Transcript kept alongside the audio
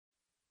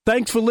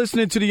Thanks for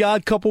listening to the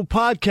Odd Couple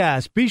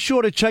podcast. Be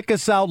sure to check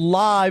us out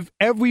live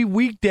every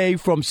weekday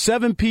from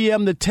 7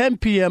 p.m. to 10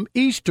 p.m.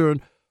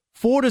 Eastern,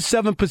 4 to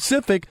 7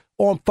 Pacific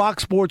on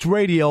Fox Sports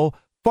Radio.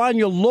 Find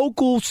your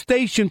local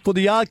station for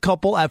the Odd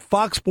Couple at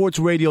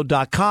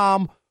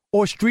foxsportsradio.com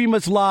or stream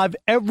us live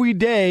every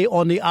day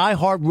on the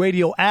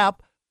iHeartRadio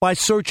app by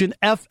searching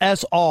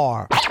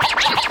FSR. Now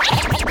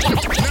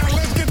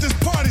let's get this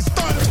party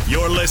started.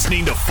 You're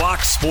listening to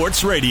Fox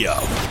Sports Radio.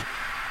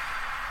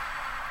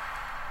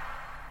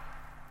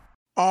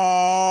 Oh,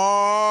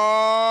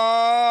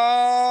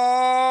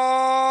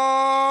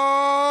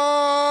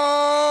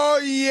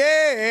 yeah.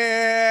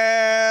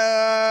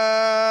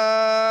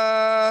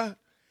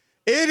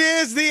 It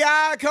is the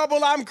Odd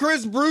Couple. I'm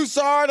Chris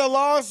Broussard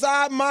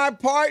alongside my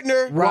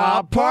partner,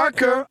 Rob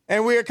Parker.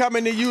 And we are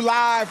coming to you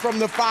live from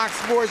the Fox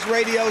Sports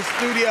Radio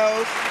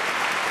studios.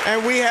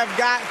 And we have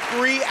got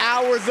 3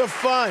 hours of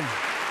fun,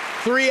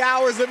 3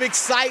 hours of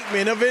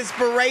excitement, of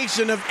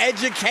inspiration, of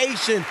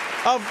education,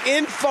 of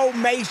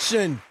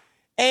information,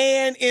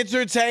 and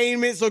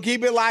entertainment. So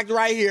keep it locked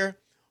right here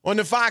on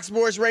the Fox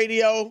Sports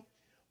Radio,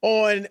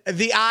 on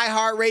the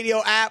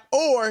iHeartRadio app,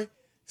 or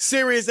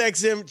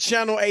SiriusXM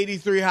Channel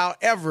 83,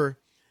 however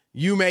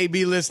you may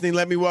be listening.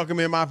 Let me welcome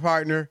in my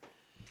partner,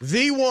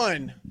 the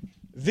one,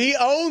 the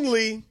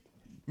only,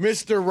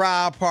 Mr.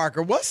 Rob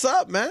Parker. What's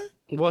up, man?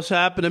 What's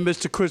happening,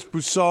 Mr. Chris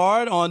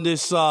Broussard, on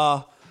this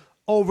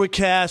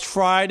overcast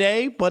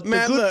Friday, but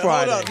Man, the Good look,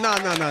 Friday? hold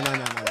up.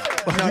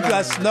 No. You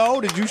got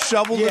snow? Did you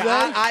shovel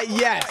today?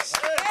 Yes.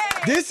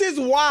 This is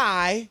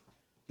why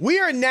we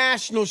are a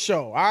national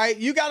show, all right?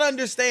 You got to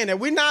understand that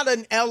we're not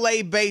an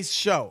L.A.-based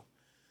show.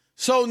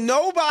 So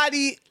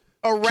nobody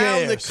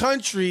around the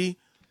country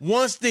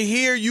wants to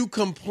hear you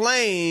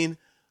complain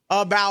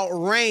about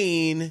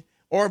rain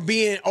or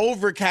being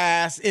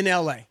overcast in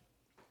L.A.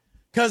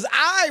 Because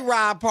I,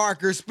 Rob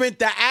Parker, spent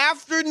the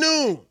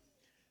afternoon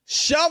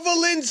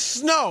shoveling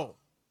snow,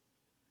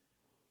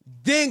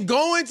 then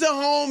going to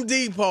Home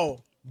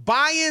Depot,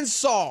 buying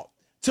salt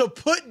to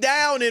put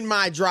down in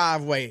my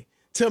driveway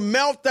to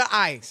melt the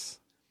ice.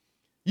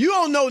 You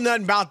don't know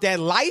nothing about that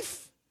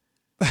life.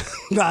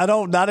 No, I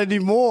don't. Not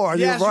anymore.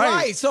 That's You're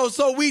right. So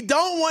we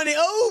don't want it.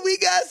 Oh, we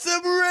got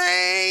some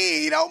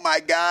rain. Oh, my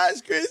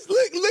gosh, Chris.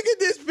 Look at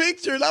this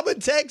picture. I'm going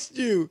to text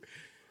you.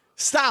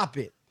 Stop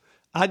it.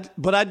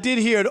 But I did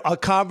hear a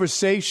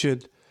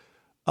conversation.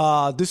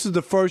 This is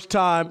the first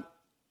time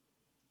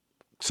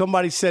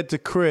somebody said to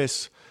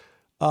Chris,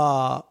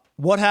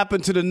 what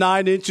happened to the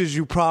 9 inches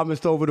you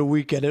promised over the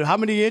weekend? And how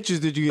many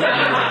inches did you get?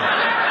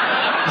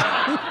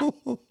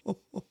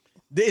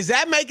 Is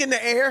that making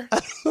the air?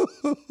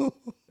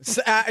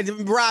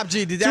 Rob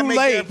G, did that make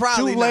the air?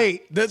 Probably too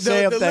late. The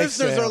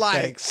listeners are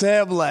like, thanks.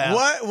 Sam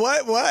laughed.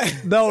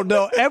 What?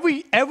 No.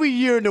 Every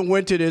year in the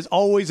winter, there's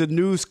always a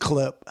news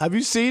clip. Have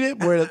you seen it?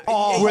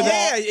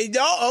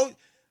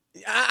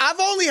 I've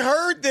only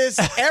heard this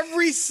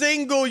every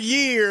single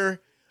year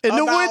in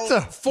the about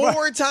winter,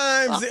 4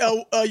 times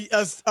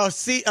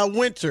a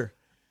winter.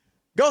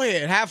 Go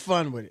ahead, have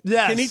fun with it.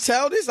 Yes. Can he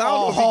tell this? I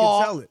don't know if he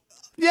can tell it.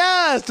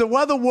 Yes, the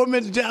weather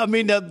woman. I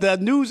mean, the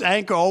news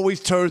anchor always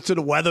turns to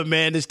the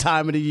weatherman this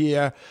time of the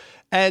year,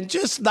 and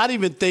just not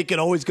even thinking,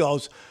 always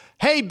goes,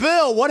 "Hey,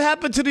 Bill, what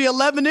happened to the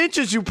 11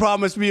 inches you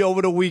promised me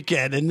over the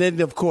weekend?" And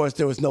then, of course,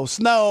 there was no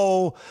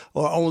snow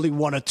or only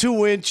 1 or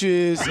 2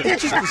 inches.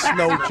 It's just a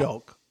snow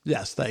joke.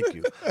 Yes, thank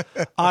you.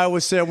 Iowa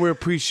Sam, we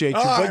appreciate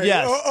you. All but right.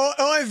 yes.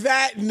 On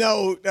that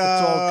note, it's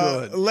all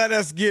good. Let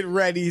us get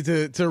ready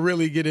to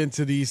really get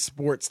into these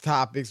sports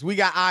topics. We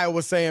got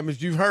Iowa Sam,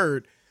 as you've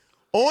heard,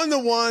 on the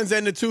ones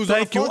and the twos.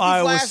 Thank you,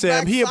 Iowa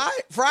Sam. He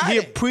Friday.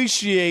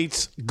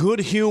 appreciates good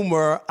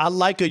humor. I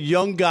like a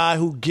young guy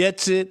who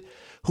gets it,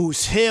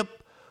 who's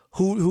hip,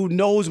 who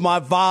knows my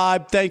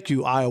vibe. Thank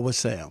you, Iowa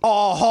Sam.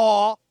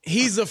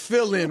 He's a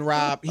fill-in,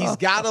 Rob. He's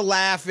got to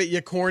laugh at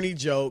your corny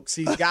jokes.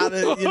 He's got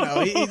to,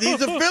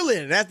 he's a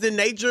fill-in. That's the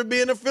nature of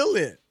being a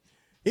fill-in.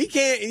 He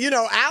can't,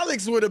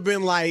 Alex would have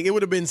been like, it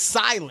would have been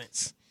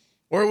silence,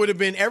 or it would have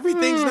been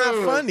everything's not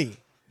funny.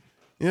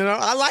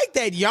 I like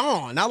that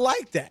yawn. I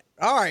like that.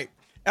 All right.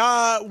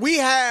 We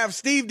have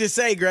Steve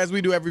DeSager, as we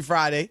do every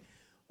Friday,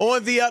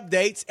 on the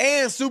updates,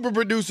 and super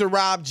producer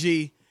Rob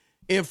G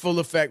in full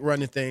effect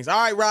running things. All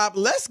right, Rob,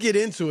 let's get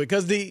into it,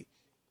 because the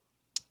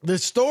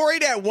story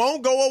that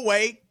won't go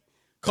away,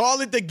 call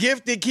it the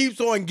gift that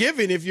keeps on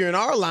giving if you're in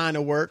our line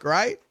of work,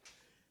 right?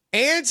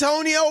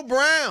 Antonio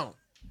Brown.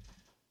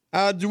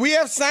 Do we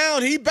have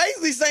sound? He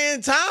basically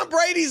saying Tom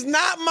Brady's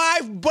not my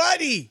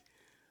buddy.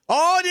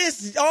 All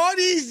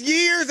these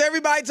years,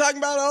 everybody talking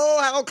about,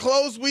 how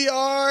close we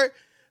are,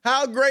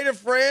 how great of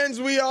friends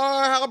we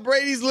are, how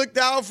Brady's looked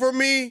out for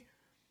me.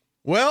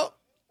 Well,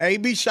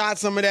 AB shot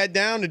some of that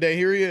down today.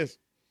 Here he is.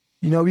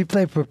 We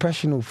play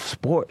professional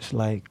sports.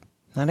 Like,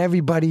 not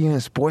everybody in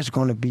sports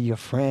going to be your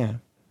friend.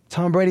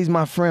 Tom Brady's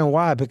my friend.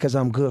 Why? Because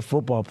I'm a good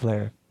football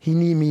player. He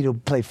need me to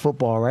play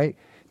football, right?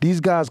 These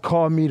guys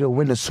called me to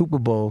win the Super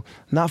Bowl,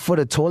 not for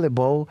the toilet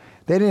bowl.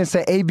 They didn't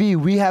say, AB,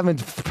 we having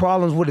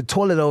problems with the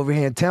toilet over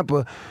here in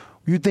Tampa.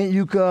 You think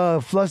you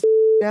could flush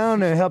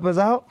down and help us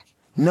out?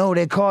 No,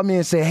 they called me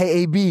and said,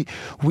 hey, AB,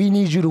 we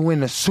need you to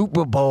win the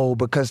Super Bowl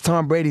because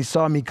Tom Brady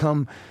saw me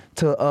come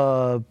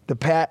to the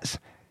Pats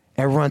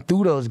and run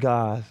through those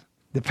guys.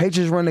 The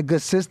Patriots run a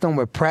good system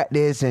with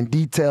practice and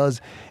details,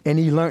 and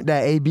he learned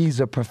that AB's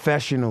a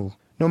professional.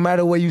 No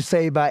matter what you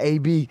say about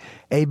AB,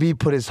 AB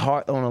put his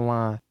heart on the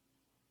line.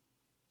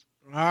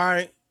 All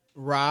right,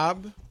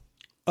 Rob.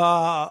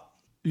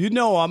 You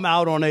know I'm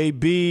out on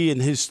AB and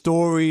his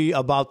story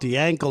about the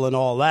ankle and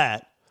all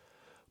that.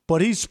 But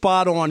he's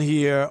spot on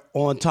here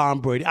on Tom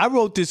Brady. I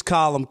wrote this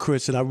column,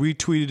 Chris, and I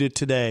retweeted it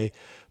today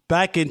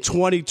back in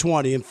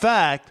 2020. In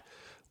fact,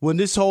 when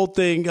this whole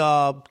thing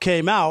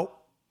came out,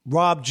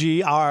 Rob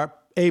G., our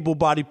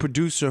able-bodied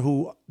producer,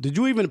 who did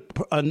you even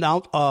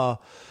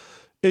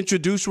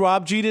introduce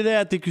Rob G. today?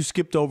 I think you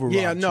skipped over Rob G.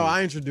 Yeah, no,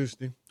 I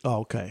introduced him. Oh,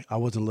 okay. I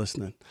wasn't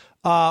listening.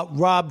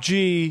 Rob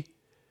G.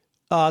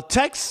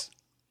 Texts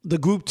the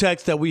group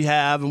text that we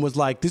have and was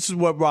like, this is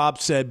what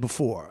Rob said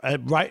before,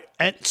 right?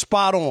 And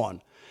spot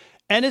on.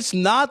 And it's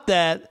not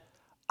that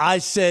I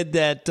said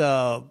that,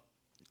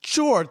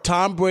 sure,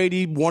 Tom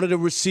Brady wanted a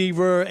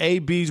receiver,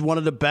 AB's one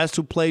of the best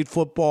who played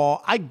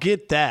football. I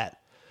get that.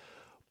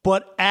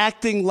 But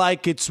acting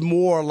like it's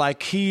more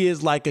like he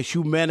is like a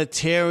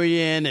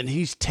humanitarian and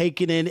he's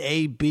taking in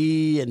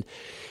AB and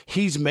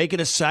he's making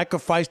a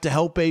sacrifice to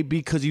help AB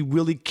because he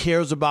really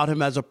cares about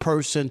him as a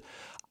person.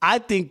 I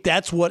think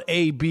that's what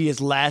AB is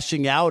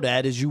lashing out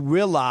at, is you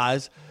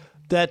realize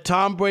that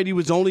Tom Brady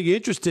was only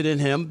interested in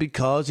him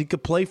because he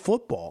could play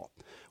football.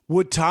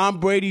 Would Tom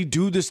Brady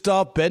do the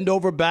stuff, bend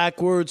over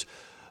backwards,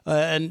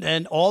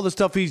 and all the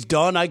stuff he's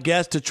done, I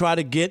guess, to try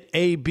to get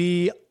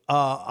AB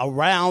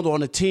around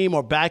on a team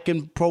or back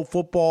in pro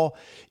football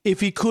if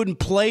he couldn't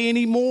play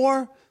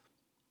anymore?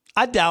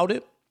 I doubt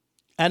it.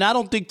 And I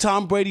don't think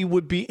Tom Brady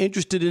would be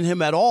interested in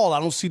him at all. I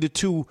don't see the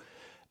two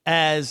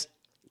as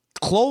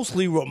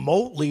closely,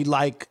 remotely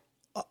like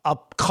a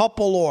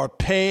couple or a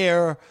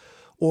pair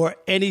or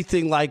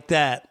anything like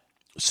that.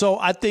 So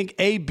I think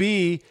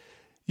AB,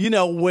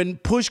 when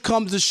push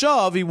comes to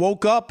shove, he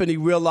woke up and he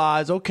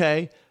realized,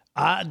 okay,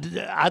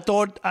 I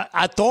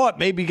thought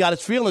maybe he got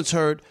his feelings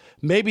hurt.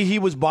 Maybe he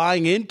was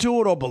buying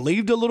into it or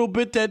believed a little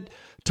bit that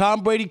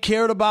Tom Brady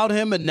cared about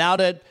him. And now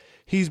that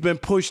he's been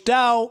pushed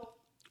out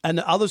and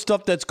the other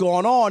stuff that's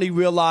going on, he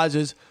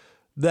realizes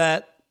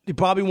that he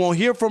probably won't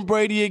hear from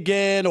Brady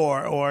again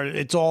or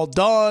it's all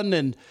done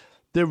and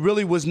there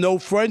really was no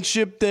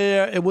friendship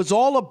there. It was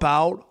all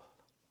about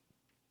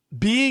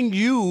being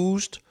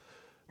used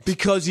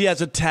because he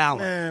has a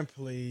talent. Man,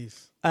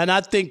 please. And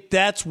I think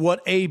that's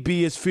what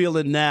AB is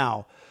feeling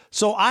now.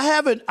 So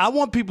I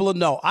want people to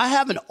know, I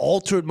haven't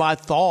altered my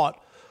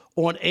thought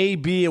on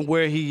AB and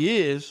where he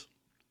is.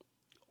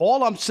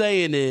 All I'm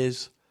saying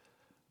is,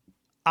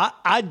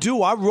 I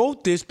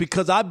wrote this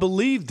because I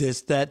believe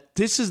that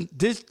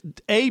this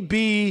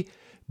AB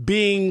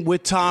being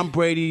with Tom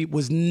Brady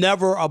was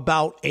never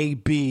about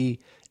AB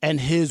and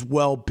his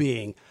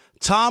well-being.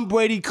 Tom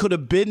Brady could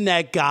have been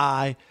that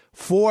guy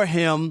for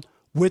him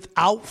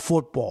without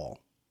football.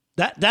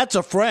 That's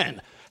a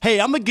friend.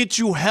 Hey, I'm going to get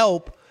you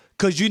help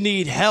because you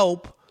need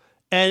help.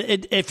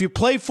 And if you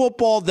play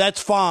football,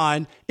 that's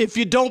fine. If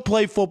you don't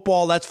play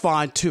football, that's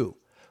fine too.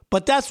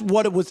 But that's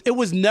what it was. It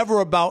was never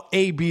about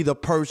AB the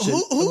person.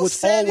 Who it was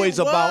said always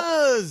it about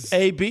was?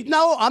 AB.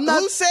 No, I'm not.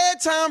 Who said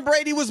Tom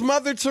Brady was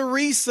Mother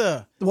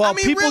Teresa? Well, I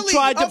mean, people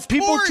tried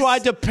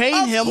to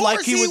paint him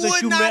like he was a humanitarian. Of course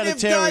he would not have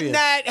done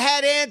that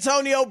had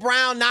Antonio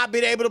Brown not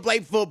been able to play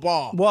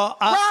football. Well,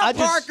 Rob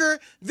Parker,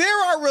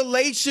 there are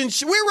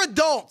relationships. We're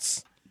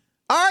adults.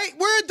 All right?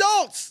 We're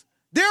adults.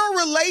 There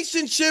are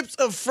relationships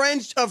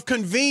of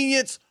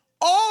convenience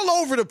all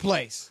over the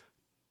place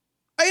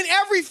in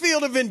every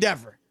field of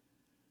endeavor.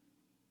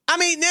 I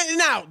mean,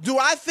 now, do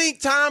I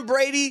think Tom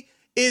Brady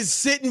is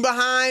sitting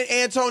behind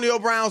Antonio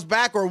Brown's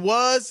back or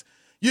was,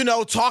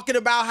 talking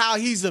about how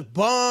he's a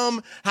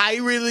bum, how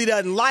he really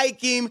doesn't like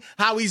him,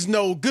 how he's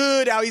no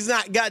good, how he's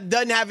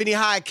doesn't have any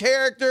high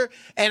character,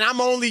 and I'm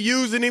only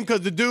using him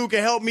because the dude can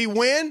help me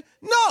win?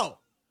 No.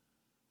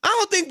 I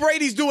don't think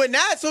Brady's doing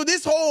that. So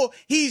this whole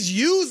he's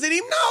using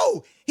him,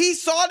 no. He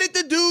saw that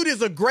the dude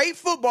is a great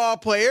football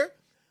player,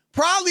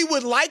 probably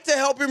would like to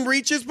help him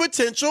reach his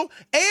potential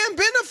and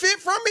benefit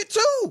from it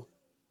too.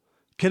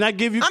 Can I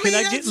give you? Let me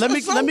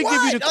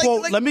give you the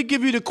quote. Let me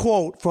give you the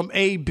quote from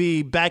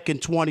AB back in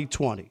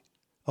 2020.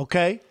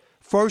 Okay,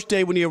 first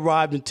day when he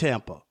arrived in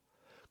Tampa.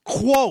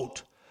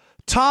 Quote: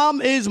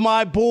 "Tom is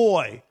my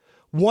boy,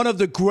 one of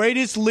the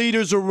greatest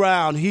leaders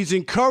around. He's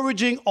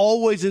encouraging,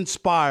 always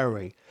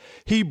inspiring.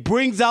 He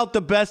brings out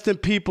the best in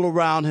people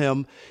around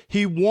him.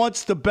 He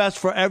wants the best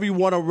for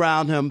everyone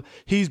around him.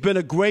 He's been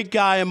a great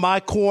guy in my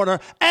corner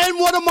and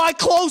one of my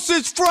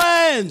closest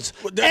friends."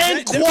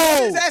 End quote. What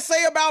does that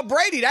say about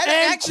Brady? That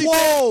End actually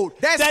quote.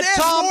 That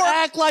Tom more,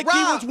 act like Rob,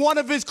 he was one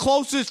of his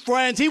closest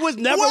friends. He was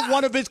never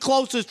one of his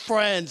closest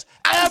friends,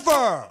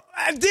 ever.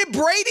 Did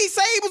Brady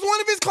say he was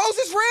one of his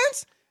closest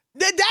friends?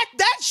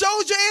 That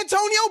shows you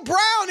Antonio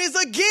Brown is,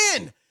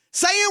 again,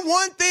 saying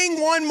one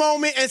thing one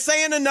moment and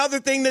saying another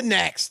thing the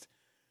next.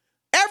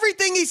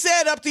 Everything he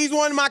said up to he's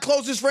one of my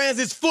closest friends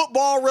is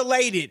football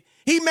related.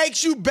 He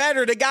makes you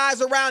better, the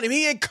guys around him.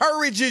 He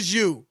encourages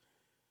you.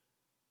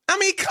 I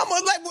mean, come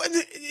on. Like,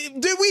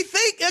 did we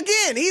think,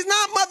 again, he's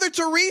not Mother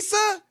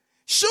Teresa?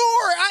 Sure.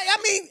 I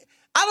mean,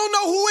 I don't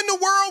know who in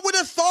the world would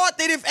have thought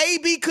that if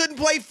AB couldn't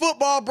play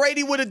football,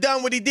 Brady would have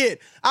done what he did.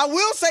 I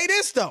will say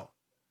this, though.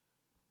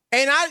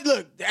 And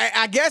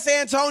I guess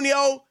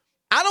Antonio,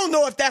 I don't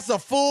know if that's a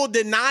full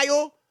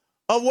denial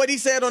of what he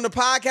said on the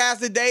podcast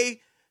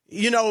today,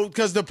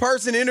 because the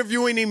person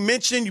interviewing him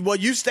mentioned, well,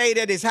 you stayed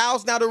at his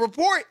house. Now, the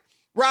report,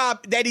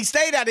 Rob, that he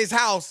stayed at his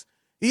house,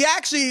 he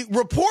actually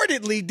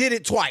reportedly did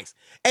it twice.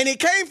 And it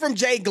came from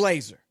Jay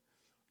Glazer.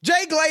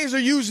 Jay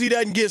Glazer usually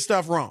doesn't get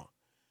stuff wrong.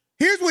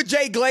 Here's what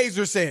Jay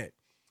Glazer said.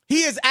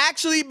 He has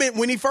actually been,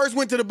 when he first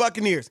went to the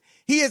Buccaneers,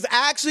 he has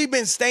actually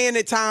been staying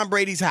at Tom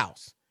Brady's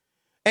house.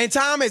 And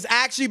Tom has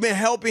actually been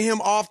helping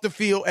him off the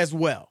field as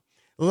well,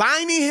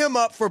 lining him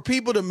up for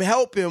people to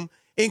help him,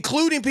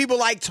 including people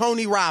like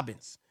Tony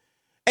Robbins.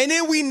 And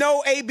then we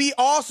know AB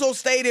also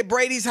stayed at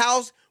Brady's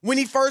house when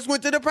he first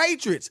went to the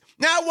Patriots.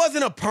 Now, it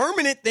wasn't a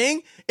permanent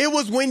thing. It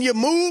was when you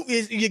move,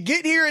 you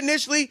get here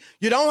initially,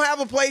 you don't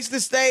have a place to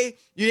stay,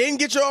 you didn't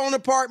get your own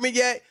apartment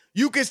yet,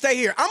 you can stay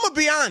here. I'm going to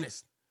be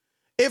honest.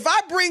 If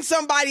I bring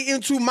somebody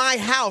into my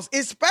house,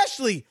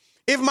 especially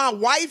if my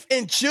wife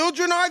and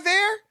children are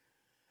there,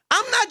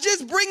 I'm not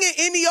just bringing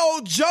any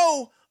old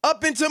Joe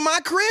up into my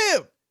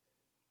crib.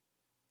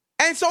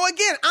 And so,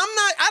 again,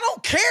 I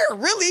don't care,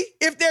 really,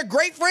 if they're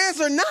great friends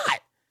or not.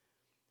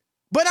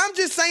 But I'm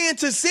just saying,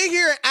 to sit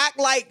here and act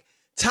like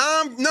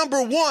Tom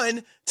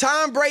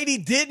Brady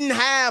didn't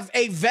have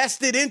a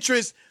vested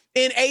interest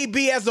in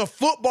AB as a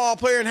football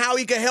player and how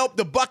he could help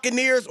the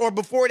Buccaneers or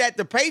before that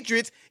the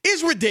Patriots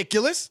is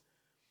ridiculous.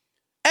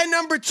 And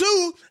number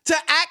two, to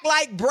act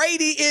like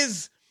Brady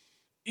is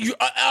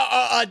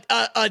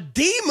a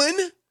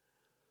demon.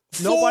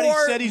 Nobody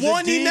said he's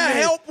a demon. To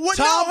help.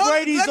 Tom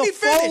Brady's a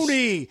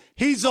phony.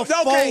 He's a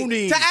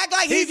phony. To act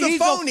like he's a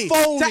phony.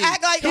 To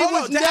act like he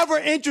was never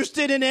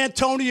interested in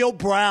Antonio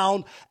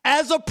Brown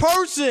as a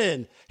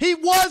person. He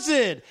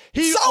wasn't.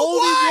 He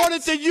only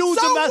wanted to use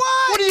him as.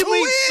 What do you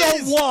mean, so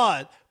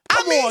what?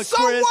 Come on, so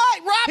Chris. what,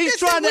 Rob? He's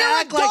trying to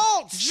act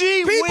adults. like,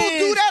 gee people whiz,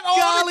 do that all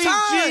golly the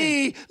time.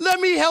 gee, let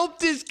me help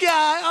this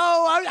guy.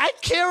 Oh, I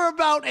care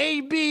about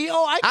AB.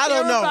 Oh, I care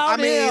don't know. about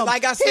I mean, him.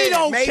 like I said, he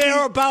don't maybe,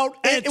 care about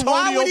Antonio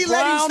why would he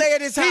Brown. let him stay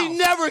at his house? He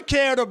never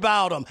cared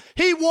about him.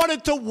 He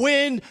wanted to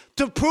win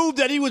to prove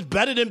that he was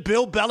better than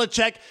Bill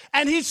Belichick,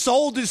 and he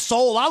sold his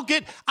soul. I'll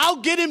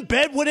get in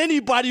bed with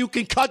anybody who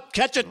can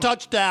catch a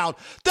touchdown.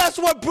 That's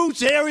what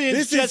Bruce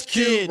Arians just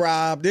cute, did.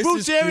 Rob. This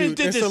Bruce is Arians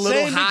cute. did It's the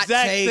same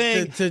exact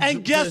thing.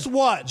 And guess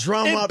what?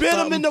 Drum it up bit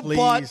him in the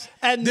butt,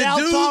 and now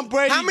Tom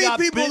Brady got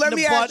bit in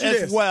the butt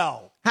as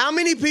well. How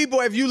many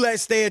people have you let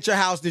stay at your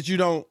house that you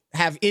don't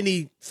have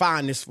any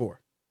fondness for?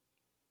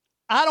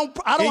 I don't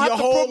have to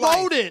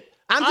promote it.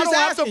 I don't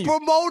have to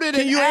promote it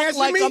and act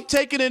like I'm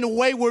taking in a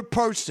wayward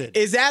person.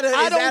 Is that a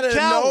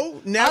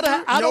no? Never?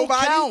 I don't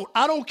Nobody? count.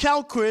 I don't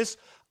count, Chris.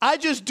 I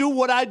just do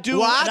what I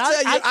do. Well,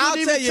 I'll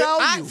tell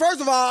you.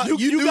 First of all,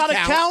 you got to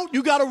count.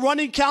 You got a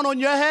running count on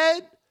your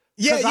head.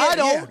 Yeah, I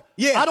don't.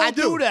 Yeah, I don't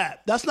do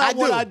that. That's not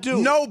what I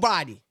do.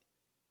 Nobody.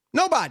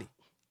 And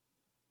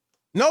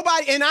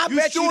I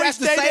bet you that's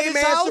the same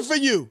answer for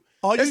you.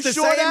 Are you sure? It's the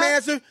same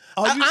answer.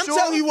 I'm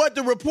telling you what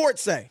the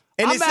reports say.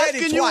 And I'm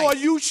asking you, are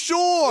you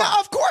sure? No,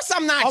 of course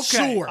I'm not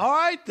sure. All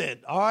right, then.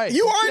 All right.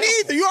 You aren't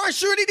either. You aren't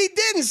sure that he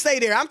didn't stay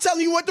there. I'm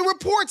telling you what the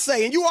reports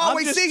say, and you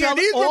always see here.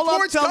 These reports all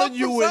I'm come telling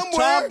you from is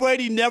somewhere. Tom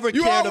Brady never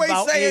cared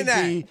about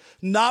AB,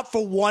 not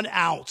for 1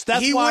 ounce.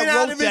 That's he why went I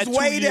wrote out of his that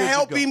way 2 to years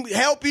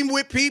help him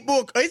with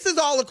people. This is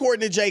all according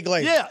to Jay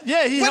Glazer.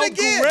 Yeah. He helped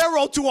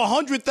Guerrero to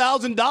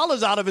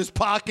 $100,000 out of his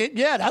pocket.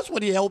 Yeah, that's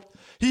what he helped.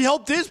 He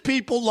helped his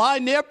people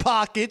line their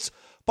pockets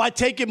by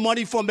taking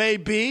money from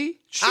AB.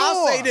 Sure.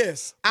 I'll say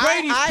this.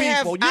 Brady's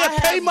people.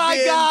 Pay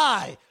my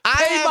guy.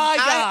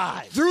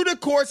 Through the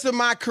course of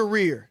my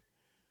career,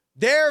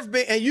 there have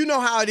been, and you know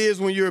how it is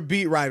when you're a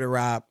beat writer,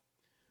 Rob.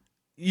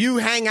 You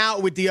hang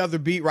out with the other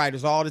beat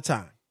writers all the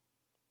time.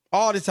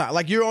 All the time.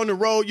 Like you're on the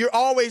road, you're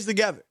always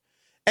together.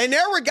 And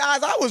there were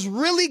guys I was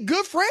really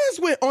good friends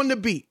with on the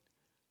beat.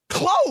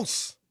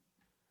 Close.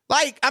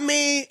 Like, I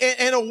mean,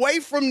 and away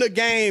from the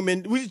game,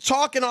 and we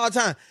talking all the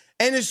time.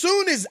 And as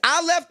soon as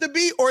I left the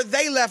beat or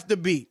they left the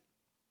beat,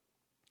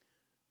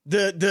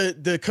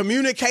 the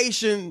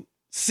communication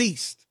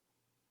ceased.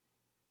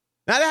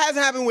 Now, that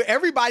hasn't happened with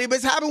everybody, but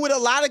it's happened with a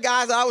lot of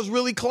guys that I was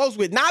really close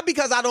with. Not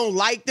because I don't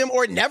like them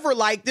or never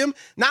liked them.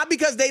 Not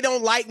because they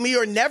don't like me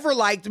or never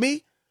liked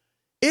me.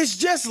 It's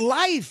just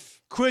life.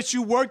 Chris,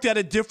 you worked at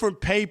a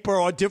different paper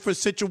or a different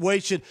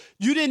situation.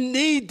 You didn't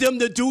need them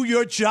to do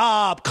your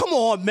job. Come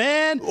on,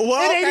 man.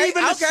 Well, it ain't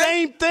even the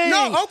same thing.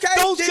 No, okay.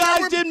 Those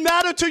guys didn't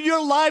matter to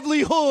your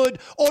livelihood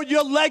or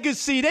your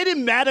legacy. They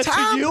didn't matter to you.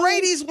 Tom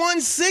Brady's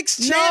won 6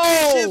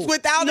 championships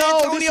without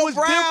Antonio this was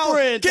Brown.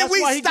 Different. Can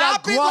we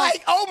stop it?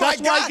 Like, oh my God.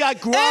 That's why he got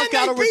Gronk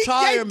out of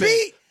retirement.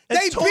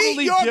 They totally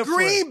beat your different.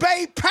 Green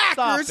Bay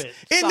Packers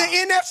in the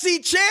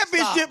NFC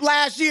Championship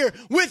last year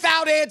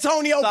without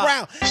Antonio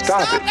Brown.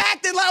 Stop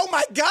acting like, oh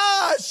my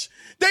gosh,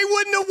 they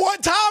wouldn't have won.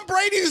 Tom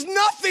Brady's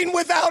nothing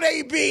without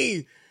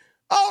AB.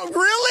 Oh,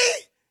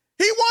 really?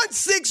 He won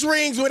 6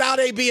 rings without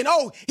AB, and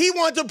he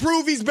wanted to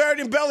prove he's better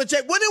than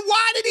Belichick. Well, then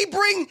why did he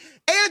bring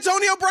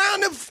Antonio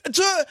Brown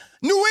to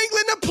New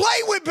England to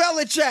play with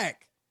Belichick?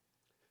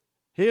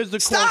 Here's the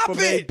quote from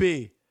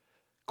AB.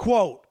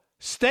 Quote,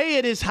 stay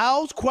at his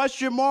house, ?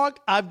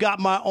 I've got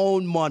my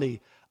own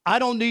money. I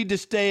don't need to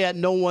stay at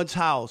no one's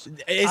house.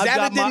 Is I've that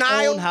got a denial?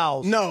 my own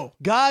house. No.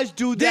 Guys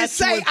do that Just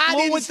say, to I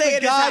didn't influence stay the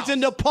at his guys house. in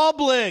the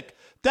public.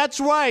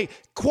 That's right.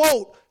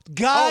 Quote,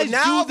 guys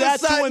now do that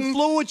to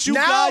influence you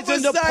guys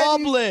in the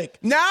public.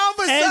 Now all of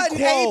a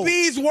sudden,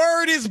 AB's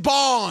word is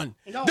bond.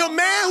 The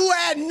man who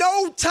had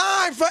no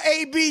time for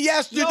AB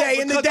yesterday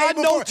and the day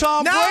before. I know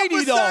Tom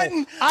Brady,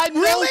 though. I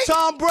know really?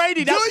 Tom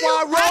Brady. That's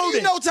why I wrote it. How do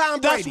you know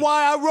Tom Brady? That's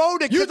why I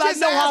wrote it, because I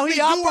know how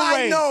he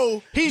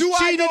operates. He's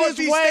cheated his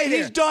way.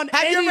 He's done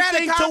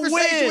anything to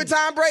win. With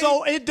Tom Brady?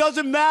 So it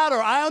doesn't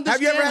matter. I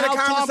understand how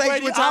Tom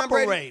Brady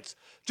operates.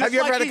 Have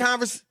you ever had a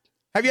conversation?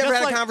 Have you ever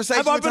had a conversation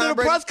with Tom Brady? Have I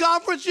been in a press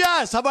conference?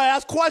 Yes. Have I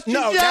asked questions?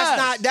 No,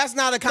 yes. that's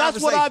not a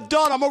conversation. That's what I've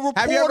done. I'm a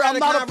reporter. I'm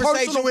not a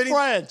personal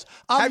friend.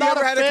 I'm not a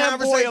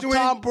fanboy of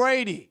Tom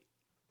Brady.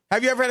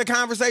 Have you ever had a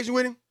conversation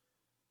with him?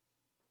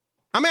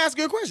 I'm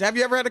asking you a question. Have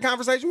you ever had a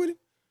conversation with him?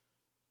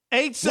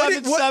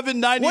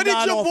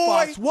 877-99 on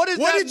Fox. What does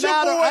that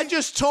matter? I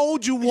just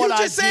told you what I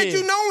did. You just said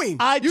you know him.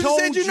 I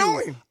told you. Know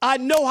him. I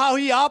know how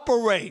he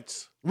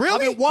operates. Really?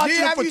 I've been watching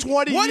him for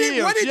 20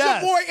 years. What did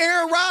your boy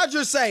Aaron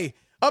Rodgers say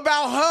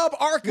about Hub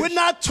Arkush? We're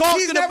not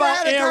talking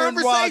about Aaron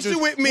Rodgers.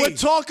 With me. We're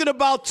talking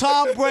about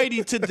Tom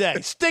Brady today.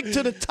 Stick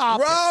to the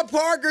topic. Rob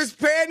Parker's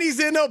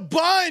panties in a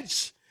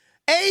bunch.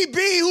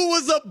 AB, who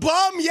was a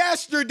bum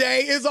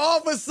yesterday, is all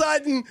of a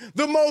sudden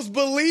the most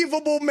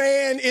believable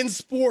man in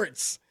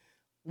sports.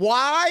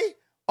 Why?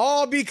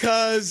 All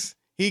because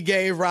he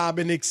gave Rob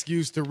an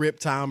excuse to rip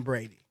Tom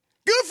Brady.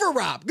 Good for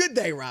Rob. Good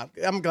day, Rob.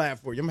 I'm glad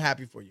for you. I'm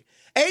happy for you.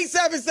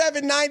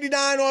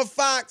 877-99 on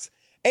Fox.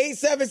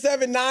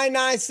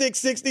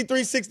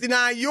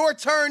 877-996-6369. Your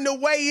turn to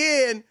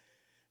weigh in.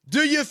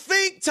 Do you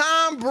think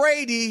Tom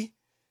Brady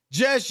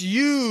just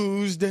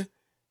used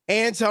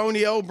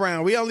Antonio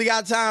Brown? We only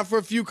got time for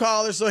a few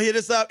callers, so hit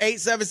us up.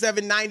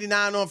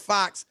 877-99 on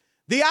Fox.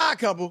 The Odd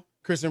Couple,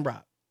 Chris and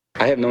Rob.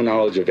 I have no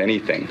knowledge of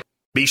anything.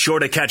 Be sure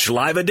to catch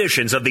live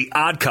editions of The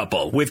Odd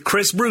Couple with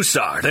Chris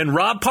Broussard and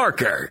Rob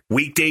Parker.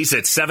 Weekdays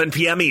at 7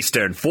 p.m.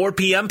 Eastern, 4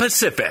 p.m.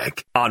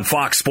 Pacific on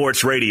Fox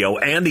Sports Radio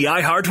and the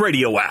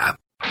iHeartRadio app.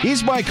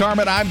 He's Mike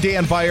Harmon. I'm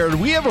Dan Beyer. And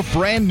we have a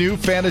brand new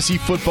fantasy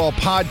football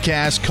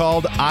podcast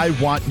called I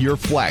Want Your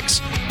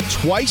Flex.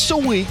 Twice a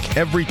week,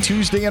 every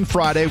Tuesday and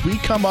Friday, we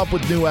come up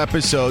with new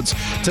episodes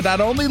to not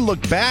only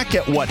look back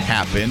at what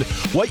happened,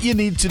 what you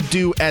need to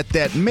do at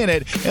that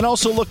minute, and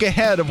also look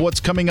ahead of what's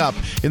coming up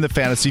in the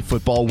fantasy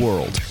football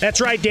world. That's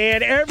right,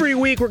 Dan. Every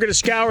week we're going to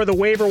scour the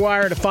waiver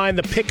wire to find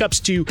the pickups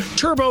to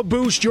turbo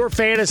boost your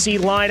fantasy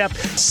lineup,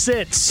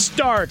 sits,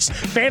 starts,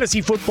 fantasy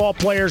football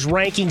players'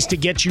 rankings to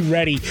get you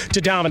ready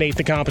to dominate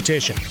the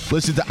competition.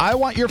 Listen to I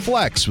Want Your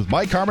Flex with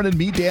Mike Harmon and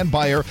me, Dan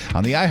Beyer,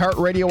 on the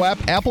iHeartRadio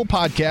app, Apple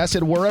Podcasts,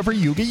 and wherever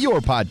you get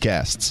your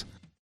podcasts.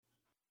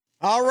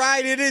 All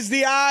right, it is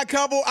the Odd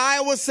Couple.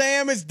 Iowa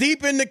Sam is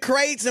deep in the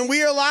crates, and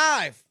we are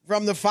live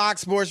from the Fox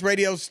Sports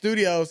Radio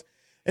studios.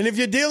 And if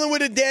you're dealing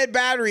with a dead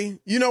battery,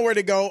 you know where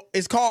to go.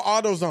 It's called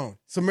AutoZone.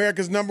 It's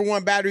America's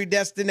 #1 battery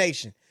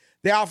destination.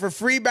 They offer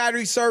free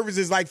battery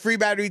services like free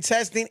battery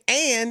testing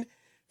and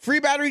free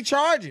battery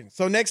charging.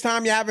 So next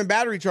time you're having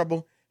battery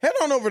trouble, head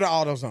on over to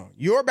AutoZone,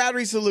 your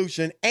battery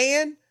solution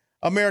and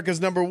America's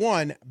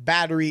 #1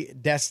 battery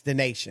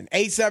destination.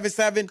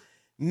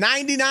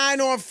 877-99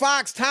 on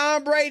Fox.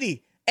 Tom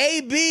Brady,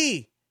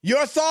 AB,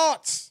 your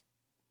thoughts?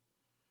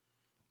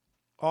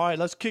 All right,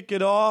 let's kick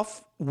it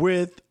off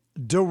with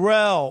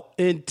Darrell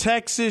in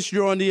Texas.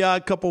 You're on the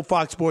Odd Couple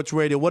Fox Sports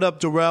Radio. What up,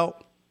 Darrell?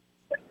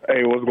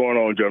 Hey, what's going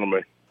on,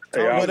 gentlemen?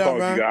 Hey,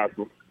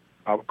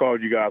 I've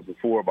called you guys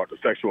before about the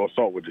sexual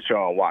assault with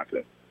Deshaun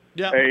Watson.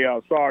 Yeah. Hey,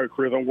 sorry,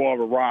 Chris, I'm going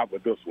with Rob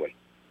with this one.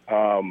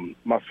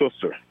 My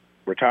sister,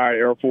 retired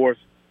Air Force,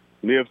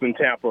 lives in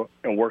Tampa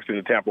and works in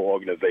the Tampa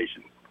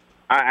organization.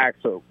 I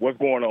asked her, what's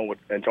going on with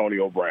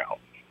Antonio Brown?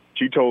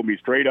 She told me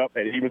straight up,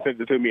 and even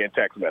sent it to me in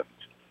text message,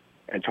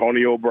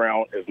 Antonio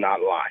Brown is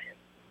not lying.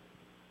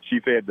 She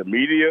said the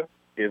media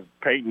is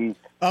painting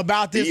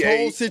about this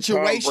whole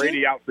situation. Tom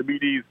Brady out to be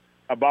these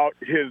about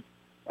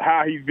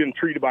how he's been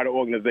treated by the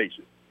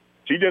organization.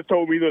 She just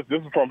told me this.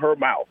 This is from her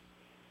mouth.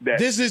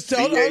 This is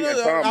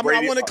I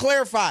want to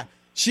clarify.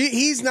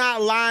 He's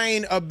not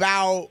lying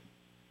about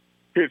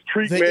his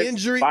treatment, the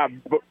injury.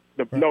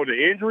 The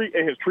injury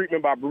and his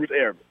treatment by Bruce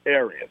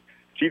Arians.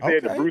 She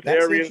said that Bruce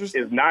Arians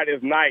is not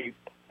as nice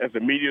as the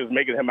media is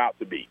making him out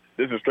to be.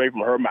 This is straight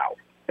from her mouth.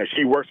 And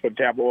she works for the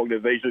Tampa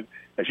organization,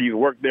 and she's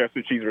worked there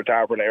since she's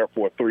retired from the Air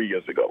Force 3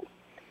 years ago.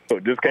 So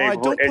this came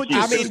from her.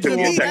 To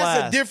me,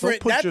 that's a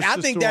different. I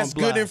think that's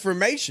good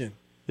information.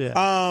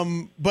 Yeah.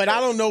 But I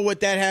don't know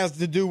what that has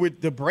to do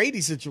with the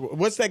Brady situation.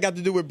 What's that got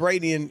to do with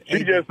Brady and?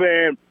 She just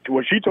saying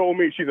what she told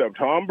me. She said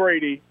Tom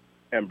Brady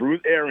and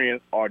Bruce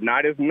Arians are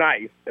not as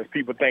nice as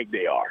people think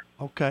they are.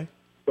 Okay.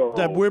 So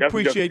That we that's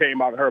what appreciate. just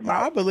came out of her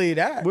mouth. I believe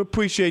that. We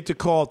appreciate the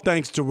call.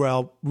 Thanks,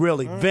 Terrell.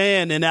 Really.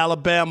 Van in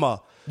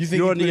Alabama. You think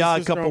You're you on put the his Odd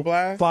sister on Couple,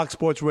 blast? Fox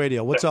Sports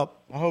Radio. What's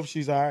up? I hope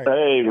she's all right.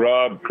 Hey,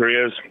 Rob,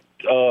 Chris.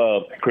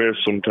 Chris,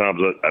 sometimes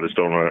I just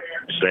don't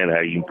understand how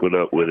you can put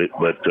up with it,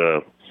 but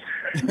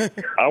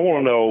I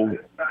want to know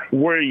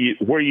where you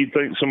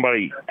think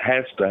somebody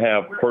has to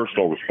have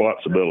personal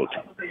responsibility.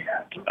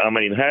 I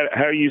mean,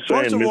 how are you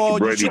saying First of Mr. all,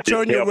 Brady you should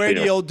turn your help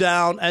radio him?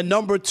 down. And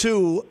number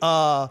two,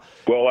 Well,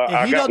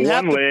 I he got doesn't one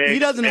have to. leg. He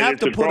doesn't and have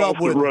it's to put across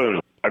up with the it.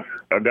 room. I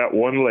got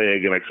one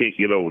leg, and I can't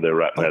get over there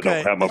right now. I Okay,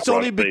 don't have my it's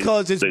only prostate.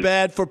 because it's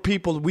bad for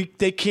people.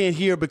 They can't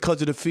hear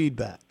because of the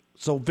feedback.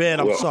 So, Van,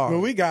 I'm sorry.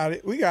 Well, we got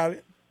it.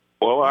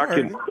 Well, I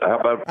can. How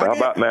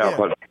about now?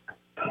 Yeah.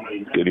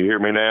 Can you hear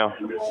me now?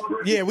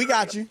 Yeah, we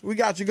got you.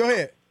 Go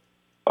ahead.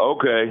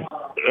 Okay.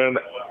 And,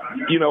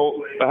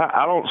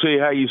 I don't see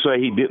how you say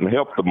he didn't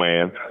help the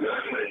man.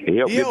 He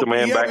helped get the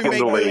man back in the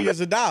make league. millions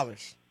of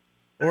dollars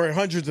or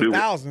hundreds of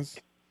thousands.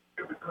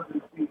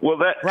 Well,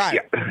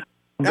 Right.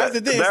 That's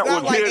the thing. It's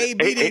not like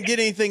AB didn't get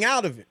anything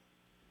out of it.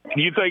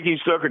 You think he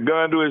stuck a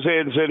gun to his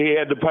head and said he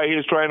had to pay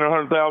his trainer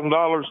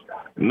 $100,000?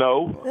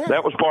 No,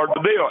 that was part of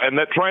the deal, and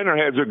that trainer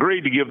has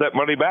agreed to give that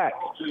money back.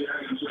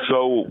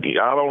 So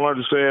I don't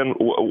understand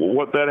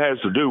what that has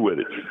to do with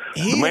it.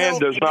 The man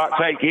does not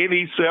take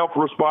any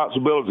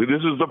self-responsibility.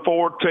 This is the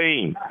fourth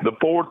team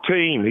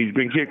he's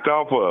been kicked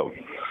off of.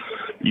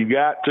 You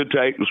got to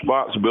take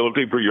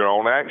responsibility for your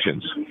own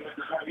actions.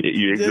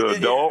 You're an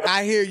adult.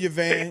 I hear you,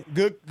 Van.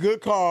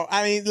 Good call.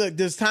 I mean, look,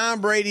 does Tom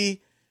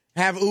Brady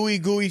have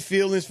ooey-gooey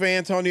feelings for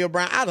Antonio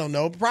Brown? I don't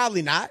know.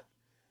 Probably not.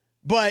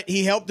 But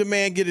he helped the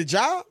man get a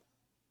job.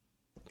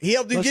 He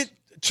helped him get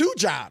 2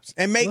 jobs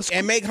and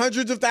make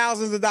hundreds of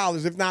thousands of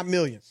dollars, if not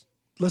millions.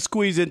 Let's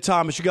squeeze in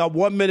Thomas. You got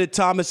 1 minute,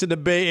 Thomas, in the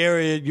Bay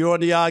Area. You're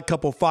on the Odd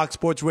Couple, Fox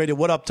Sports Radio.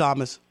 What up,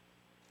 Thomas?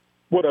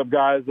 What up,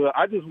 guys?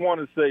 I just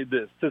want to say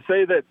this. To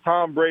say that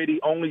Tom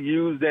Brady only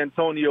used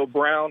Antonio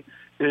Brown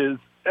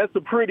that's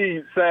a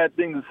pretty sad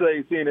thing to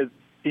say, seeing as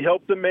he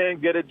helped the man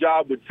get a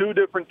job with 2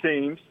 different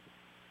teams.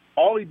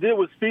 All he did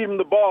was feed him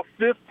the ball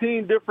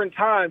 15 different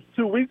times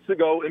 2 weeks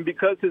ago, and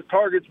because his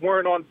targets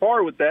weren't on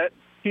par with that,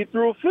 he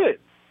threw a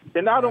fit.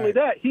 And not only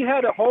that, he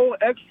had a whole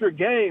extra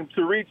game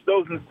to reach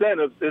those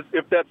incentives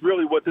if that's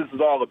really what this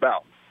is all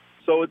about.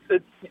 So it's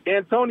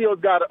Antonio's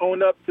got to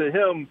own up to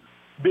him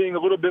being a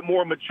little bit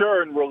more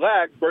mature and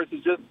relaxed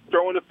versus just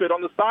throwing a fit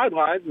on the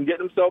sidelines and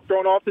getting himself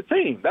thrown off the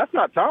team. That's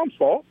not Tom's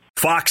fault.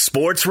 Fox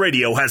Sports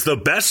Radio has the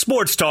best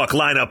sports talk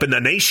lineup in the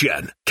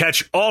nation.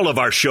 Catch all of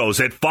our shows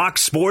at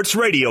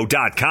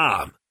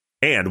foxsportsradio.com.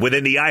 And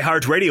within the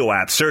iHeartRadio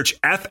app, search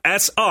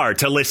FSR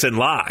to listen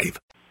live.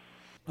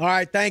 All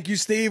right, thank you,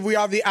 Steve. We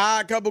are the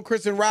Odd Couple,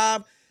 Chris and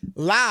Rob,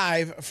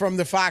 live from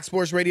the Fox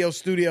Sports Radio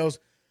studios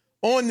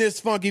on this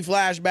Funky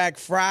Flashback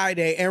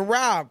Friday. And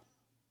Rob,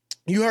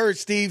 you heard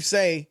Steve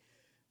say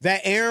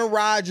that Aaron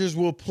Rodgers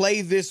will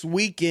play this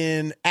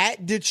weekend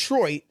at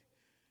Detroit,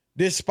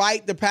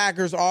 despite the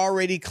Packers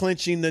already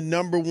clinching the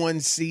number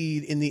 1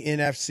 seed in the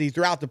NFC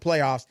throughout the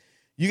playoffs.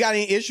 You got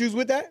any issues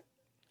with that?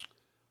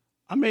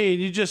 I mean,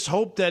 you just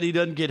hope that he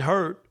doesn't get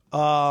hurt.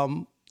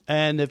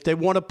 And if they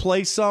want to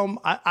play some,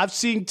 I've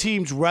seen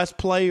teams rest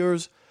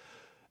players.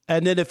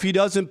 And then if he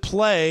doesn't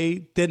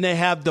play, then they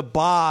have the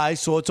bye.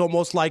 So it's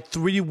almost like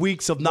 3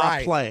 weeks of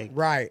not playing.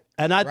 Right.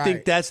 And I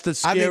think that's the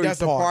scary part. I think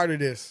that's a part of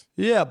this.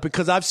 Yeah,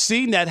 because I've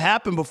seen that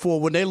happen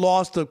before. When they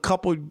lost a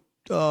couple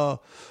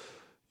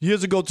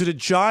years ago to the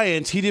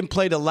Giants, he didn't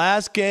play the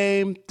last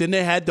game. Then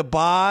they had the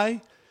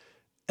bye.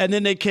 And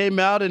then they came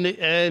out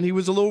and he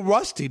was a little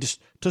rusty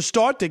to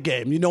start the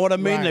game. You know what I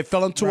mean? Right, they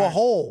fell into a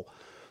hole.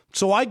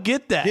 So I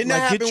get that. Didn't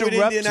that happen with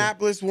reps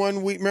Indianapolis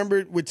 1 week?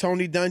 Remember with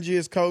Tony Dungy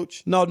as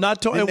coach? No,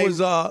 not Tony. It was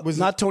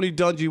not Tony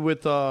Dungy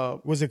with.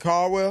 Was it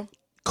Caldwell?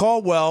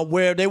 Caldwell,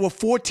 where they were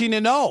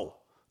 14-0,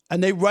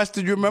 and they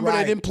rested. You remember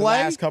they didn't play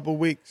the last couple of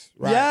weeks.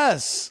 Right.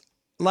 Yes,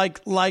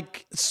 like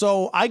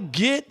so. I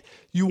get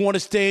you want to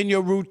stay in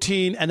your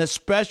routine, and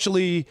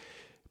especially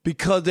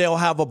because they'll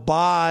have a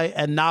bye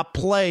and not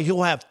play.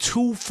 He'll have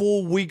 2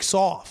 full weeks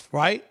off,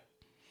 right?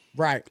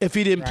 Right. If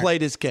he didn't play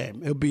this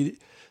game, it'll be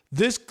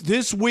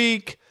this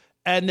week,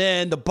 and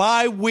then the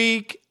bye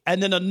week,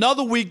 and then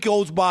another week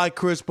goes by,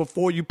 Chris,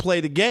 before you play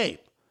the game.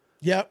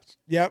 Yep.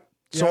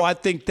 So I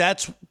think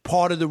that's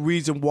part of the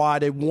reason why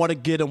they want to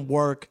get him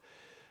work.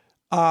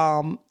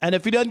 And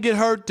if he doesn't get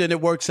hurt, then it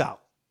works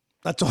out.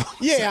 That's all.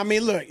 I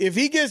mean, look, if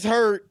he gets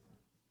hurt,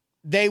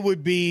 they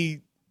would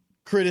be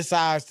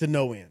criticized to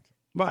no end.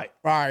 Right.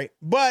 All right.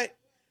 But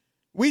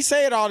we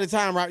say it all the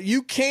time, right?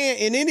 You can't,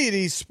 in any of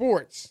these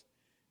sports,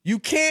 you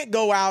can't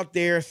go out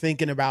there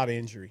thinking about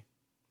injury.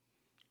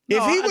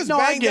 If he was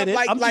banged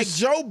up like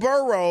Joe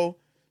Burrow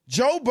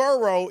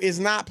is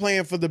not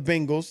playing for the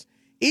Bengals,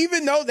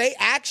 even though they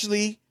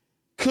actually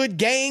could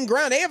gain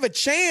ground. They have a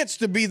chance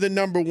to be the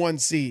number 1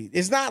 seed.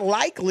 It's not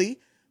likely,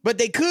 but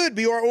they could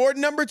be, or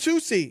number 2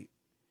 seed.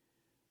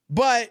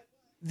 But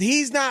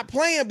he's not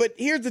playing. But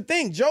here's the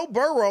thing. Joe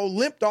Burrow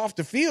limped off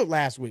the field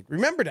last week.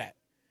 Remember that.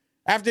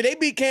 After they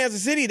beat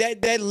Kansas City,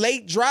 that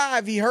late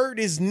drive, he hurt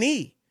his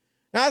knee.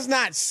 Now, it's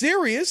not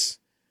serious,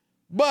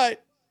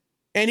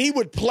 and he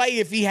would play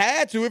if he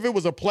had to, if it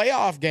was a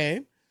playoff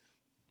game.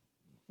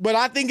 But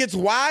I think it's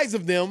wise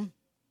of them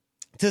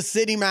to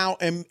sit him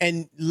out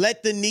and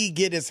let the knee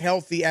get as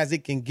healthy as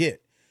it can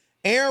get.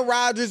 Aaron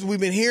Rodgers, we've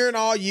been hearing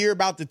all year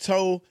about the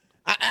toe.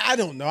 I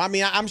don't know. I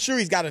mean, I'm sure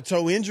he's got a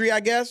toe injury,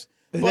 I guess.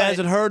 It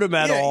hasn't hurt him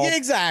at all. Yeah,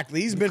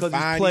 exactly. He's been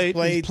fine.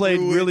 He's played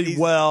really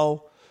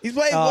well. He's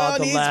played well,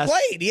 and he's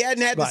played. He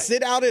hadn't had to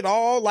sit out at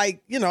all.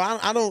 Like,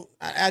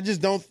 I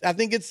just don't. I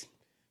think it's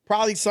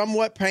probably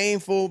somewhat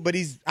painful, but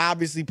he's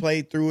obviously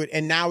played through it,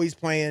 and now he's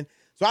playing.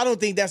 So I don't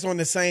think that's on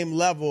the same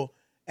level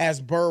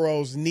as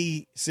Burrow's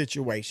knee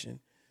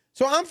situation.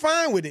 So I'm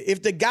fine with it.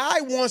 If the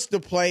guy wants to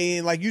play,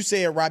 and like you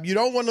said, Rob, you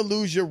don't want to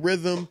lose your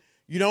rhythm.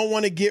 You don't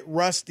want to get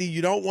rusty.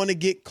 You don't want to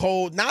get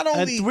cold. Not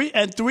only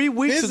and 3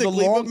 weeks is a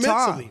long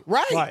time.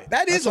 Right.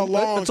 That is a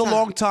long time. It's a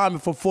long time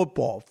for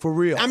football, for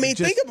real. I mean,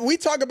 we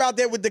talk about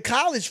that with the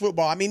college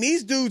football. I mean,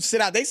 these dudes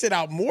sit out. They sit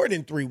out more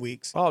than 3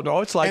 weeks. Oh,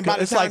 no, it's like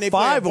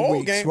 5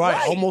 weeks. Game,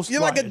 right. Almost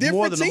You're like a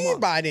different team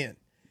by then.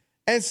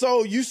 And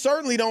so you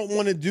certainly don't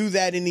want to do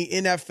that in the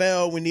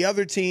NFL when the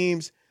other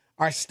teams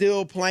are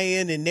still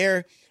playing and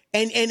they're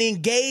and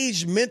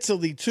engaged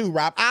mentally too,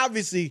 Rob.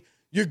 Obviously,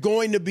 you're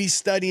going to be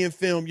studying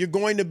film. You're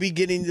going to be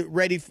getting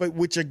ready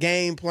with your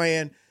game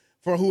plan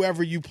for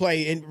whoever you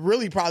play and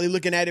really probably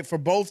looking at it for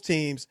both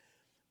teams.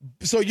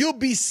 So you'll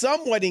be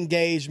somewhat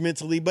engaged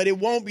mentally, but it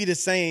won't be the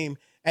same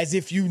as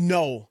if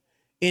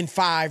in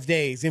 5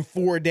 days, in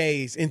 4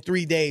 days, in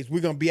 3 days, we're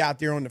going to be out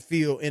there on the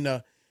field in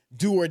a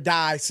do or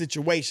die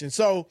situation.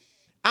 So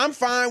I'm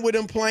fine with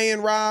him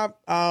playing, Rob.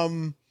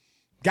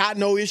 Got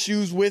no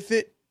issues with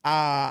it.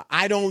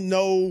 I don't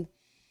know.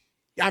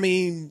 I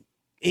mean,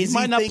 he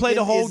might not play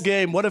the whole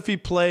game. What if he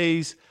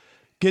plays,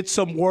 gets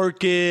some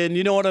work in,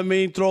 you know what I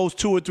mean, throws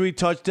 2 or 3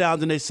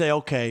 touchdowns, and they say,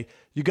 okay,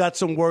 you got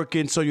some work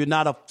in, so you're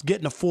not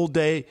getting a full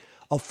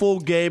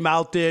game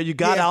out there. You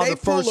got out in the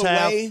first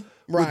half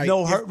with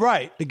no hurt.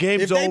 Right, the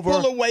game's over. If they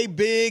pull away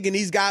big and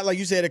he's got, like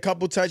you said, a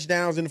couple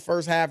touchdowns in the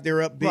first half,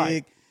 they're up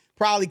big,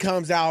 probably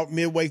comes out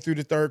midway through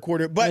the third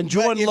quarter. But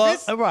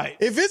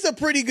if it's a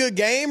pretty good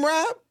game,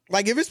 Rob,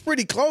 like if it's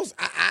pretty close,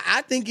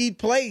 I think he'd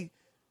play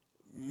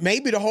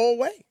maybe the whole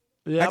way.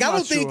 Yeah, like I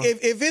don't think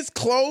if it's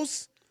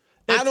close,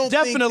 I don't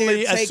think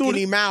they're taking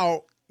him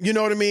out. You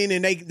know what I mean?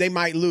 And they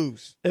might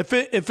lose. If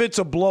it's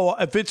a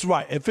blowout, if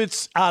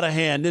it's out of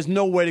hand, there's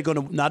no way they're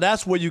gonna. Now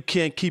that's where you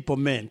can't keep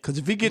him in because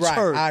if he gets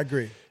hurt, I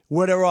agree.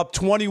 Where they're up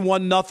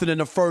 21-0 in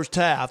the first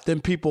half,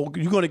 then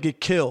you're gonna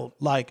get killed.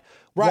 Like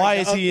why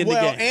is he in the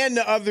game? And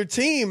the other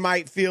team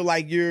might feel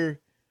like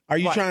are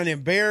you trying to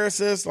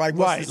embarrass us? Like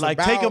what's this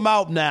about? Take him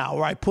out now.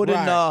 Right,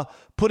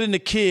 put in the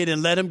kid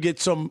and let him get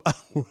some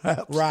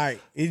reps. Right.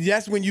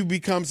 That's when you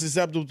become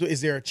susceptible to,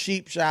 is there a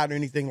cheap shot or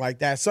anything like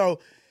that? So,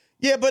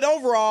 yeah, but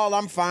overall,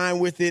 I'm fine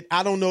with it.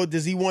 I don't know.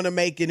 Does he want to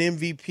make an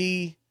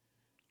MVP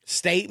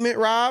statement,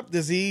 Rob?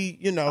 Does he,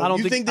 how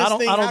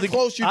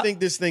close you think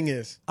this thing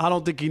is? I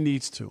don't think he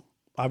needs to.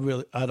 I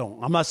don't.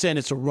 I'm not saying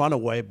it's a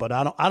runaway, but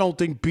I don't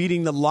think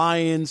beating the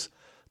Lions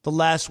the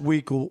last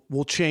week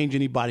will change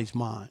anybody's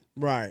mind.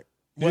 Right.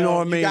 You know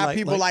what I mean? You got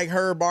people like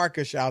Herb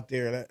Arkush out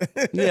there.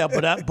 Yeah,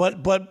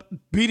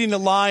 but beating the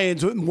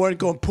Lions weren't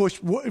going to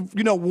push.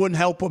 Wouldn't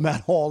help him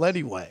at all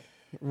anyway.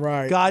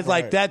 Right. Guys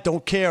like that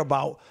don't care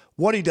about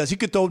what he does. He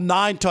could throw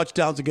 9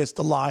 touchdowns against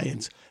the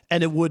Lions,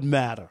 and it wouldn't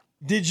matter.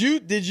 Did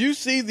you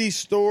see the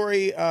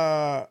story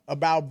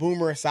about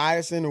Boomer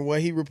Esiason and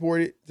what he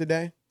reported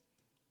today?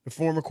 The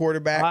former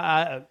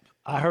quarterback.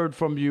 I heard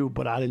from you,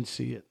 but I didn't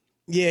see it.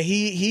 Yeah,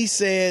 he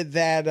said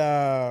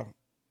that.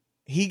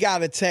 He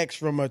got a text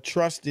from a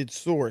trusted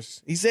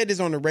source. He said this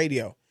on the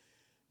radio,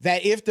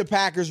 that if the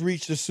Packers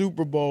reached the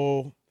Super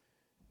Bowl,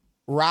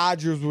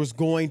 Rodgers was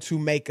going to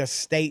make a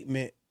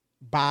statement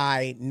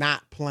by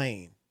not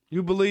playing.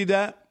 You believe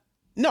that?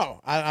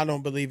 No, I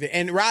don't believe it.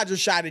 And Rodgers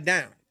shot it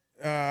down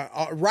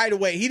right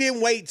away. He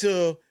didn't wait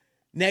till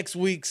next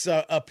week's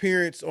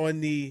appearance on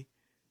the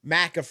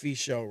McAfee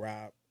show,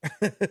 Rob.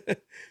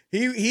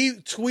 He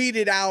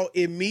tweeted out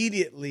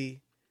immediately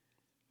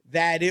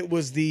that it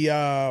was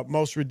the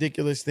most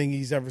ridiculous thing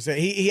he's ever said.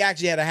 He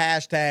actually had a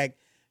hashtag,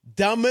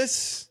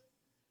 dumbest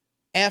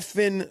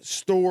effing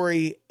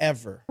story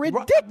ever.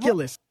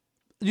 Ridiculous.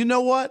 You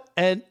know what?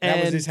 And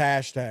that was his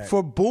hashtag.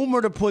 For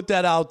Boomer to put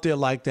that out there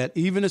like that,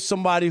 even as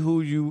somebody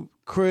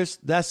Chris,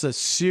 that's a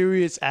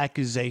serious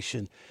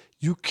accusation.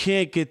 You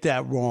can't get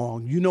that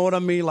wrong. You know what I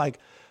mean? Like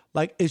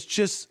it's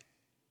just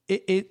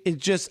it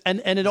just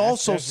and it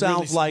also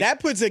sounds really, like that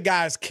puts a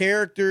guy's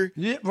character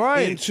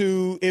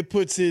into it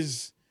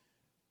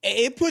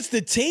puts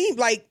the team,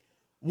 like,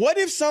 what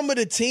if some of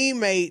the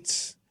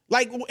teammates,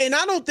 like, and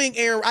I don't think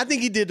I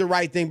think he did the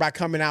right thing by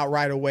coming out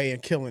right away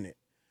and killing it.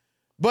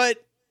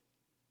 But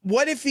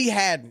what if he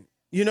hadn't?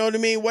 You know what I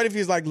mean? What if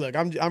he's like, look,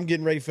 I'm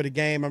getting ready for the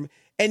game.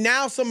 And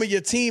now some of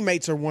your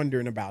teammates are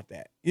wondering about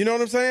that. You know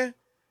what I'm saying?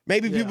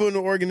 Maybe people in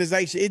the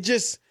organization. It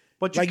just.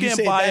 But you like can't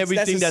said, buy that's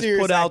everything that's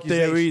put out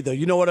there either.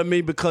 You know what I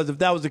mean? Because if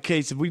that was the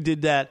case, if we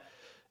did that,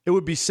 it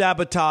would be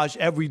sabotage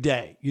every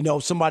day. You know,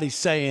 somebody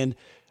saying,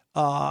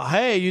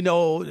 "Hey,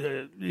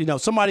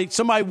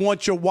 somebody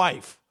wants your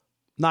wife,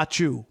 not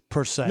you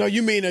per se." No,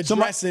 you mean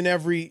addressing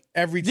every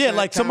yeah,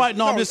 like somebody.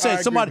 No, I'm just saying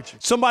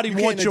somebody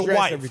wants your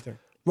wife, everything.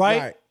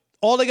 Right?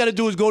 All they got to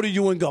do is go to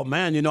you and go,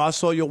 "Man, I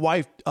saw your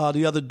wife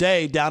the other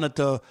day down at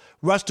the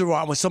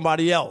restaurant with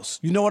somebody else."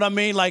 You know what I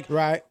mean? Like,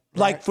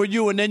 Like for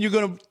you, and then you're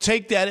going to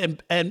take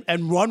that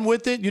and run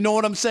with it. You know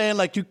what I'm saying?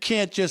 Like you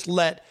can't just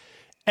let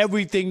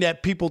everything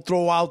that people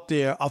throw out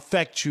there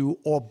affect you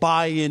or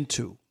buy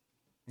into.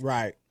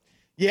 Right.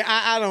 Yeah,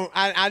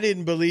 I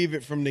didn't believe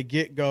it from the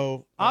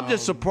get-go. I'm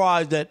just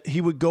surprised that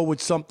he would go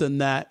with something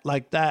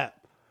like that.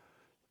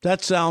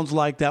 That sounds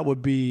like that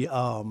would be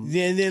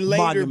then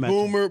later,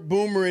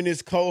 Boomer and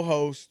his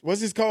co-host.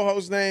 What's his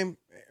co-host name?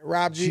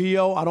 Rob G?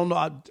 Gio? I don't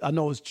know. I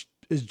know it's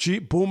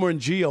Boomer and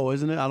Gio,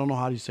 isn't it? I don't know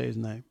how do you say his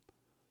name.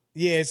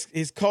 Yeah,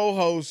 his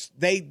co-host,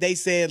 they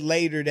said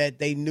later that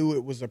they knew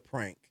it was a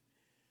prank.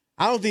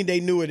 I don't think they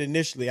knew it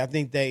initially. I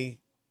think they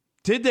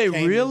did. They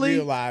really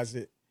realize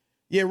it.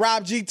 Yeah,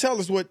 Rob G, tell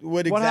us what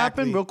exactly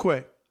happened real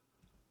quick.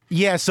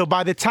 Yeah, so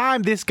by the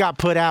time this got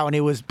put out, and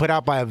it was put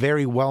out by a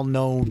very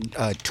well-known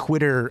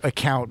Twitter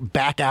account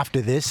back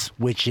after this,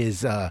 which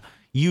is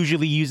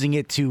usually using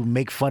it to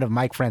make fun of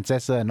Mike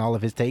Francesa and all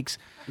of his takes.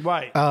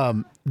 Right.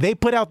 They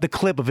put out the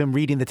clip of him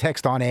reading the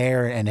text on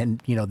air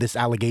and this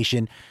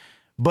allegation.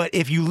 But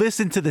if you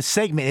listen to the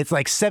segment, it's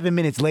like 7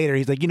 minutes later.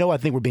 He's like, I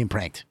think we're being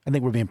pranked.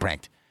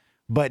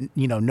 But,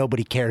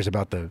 nobody cares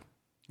about that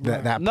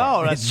part.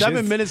 No, that's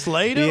 7 minutes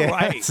later? Yeah,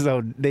 right.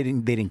 So they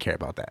didn't care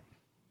about that.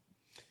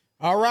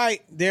 All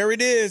right, there it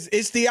is.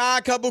 It's the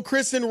Odd Couple,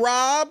 Chris and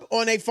Rob,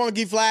 on a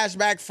Funky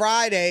Flashback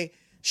Friday.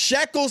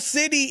 Shekel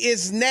City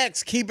is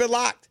next. Keep it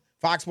locked.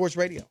 Fox Sports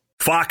Radio.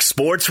 Fox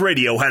Sports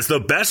Radio has the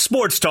best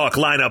sports talk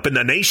lineup in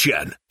the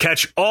nation.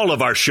 Catch all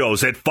of our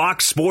shows at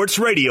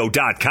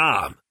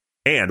foxsportsradio.com.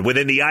 And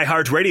within the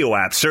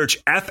iHeartRadio app,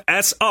 search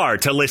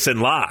FSR to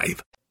listen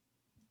live.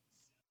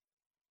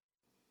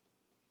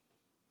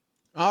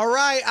 All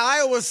right,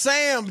 Iowa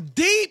Sam,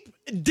 deep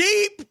in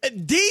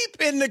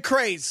the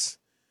craze.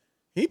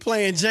 He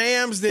playing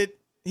jams that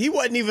he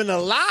wasn't even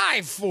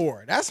alive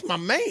for. That's my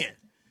man.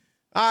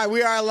 All right,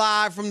 we are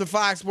live from the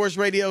Fox Sports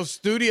Radio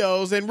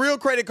studios, and real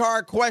credit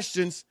card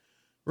questions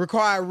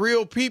require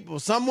real people,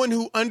 someone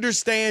who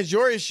understands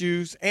your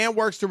issues and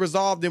works to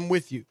resolve them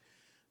with you.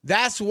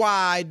 That's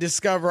why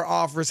Discover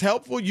offers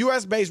helpful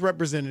U.S.-based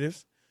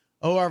representatives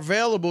who are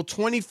available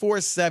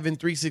 24/7,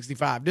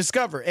 365.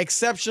 Discover,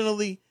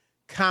 exceptionally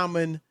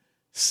common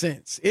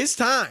sense. It's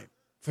time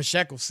for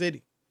Shekel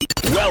City.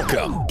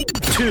 Welcome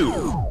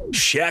to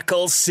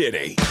Shekel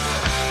City,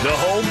 the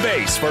home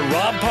base for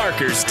Rob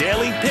Parker's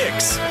daily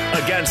picks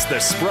against the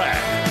spread.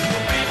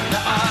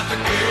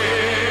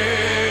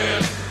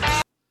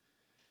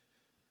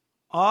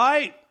 All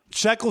right.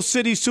 Shekel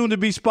City soon to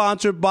be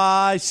sponsored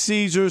by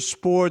Caesars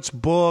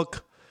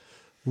Sportsbook.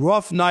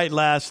 Rough night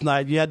last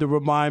night. You had to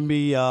remind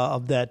me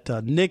of that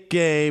Knick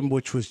game,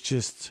 which was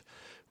just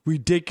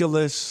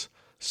ridiculous.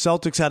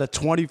 Celtics had a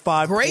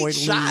 25-point lead. Great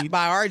shot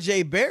by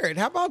R.J. Barrett.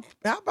 How about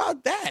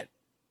that?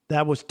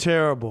 That was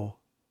terrible.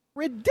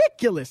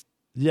 Ridiculous.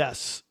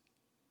 Yes.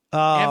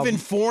 Evan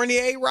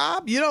Fournier,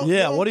 Rob?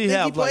 What do you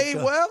have? He played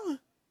well?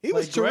 He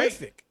was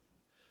terrific.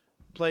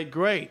 Played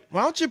great.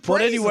 Why don't you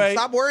praise him?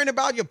 Stop worrying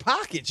about your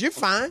pockets. You're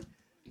fine.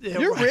 Yeah,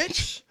 You're right.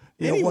 rich.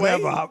 Yeah,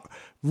 anyway, whatever.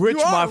 Rich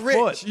you my rich.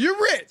 foot. You're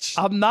rich.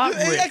 I'm not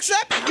rich.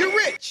 Except you're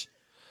rich.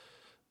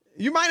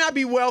 You might not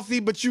be wealthy,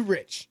 but you're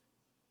rich.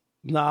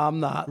 No, I'm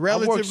not.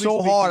 Relatively I work so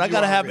speaking, hard. I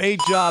got to have rich. 8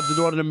 jobs in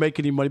order to make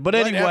any money. But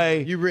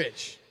anyway. You're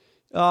rich.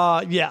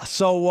 Yeah,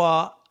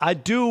 so I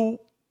do.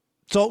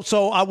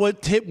 So I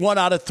would hit 1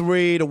 out of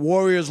 3. The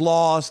Warriors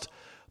lost,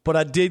 but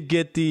I did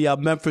get the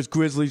Memphis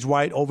Grizzlies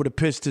right over the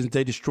Pistons.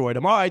 They destroyed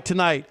them. All right,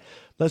 tonight,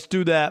 let's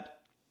do that.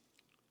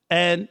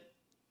 And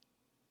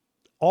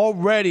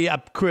already,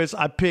 Chris,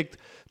 I picked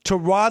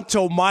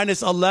Toronto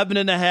minus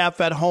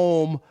 11.5 at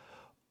home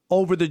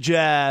over the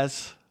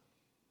Jazz.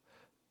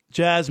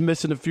 Jazz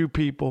missing a few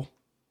people.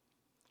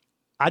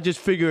 I just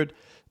figured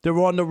they're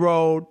on the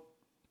road.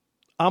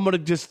 I'm going to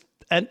just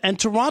 – and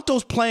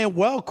Toronto's playing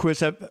well,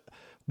 Chris.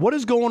 What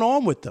is going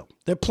on with them?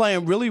 They're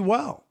playing really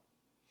well.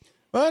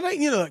 Well,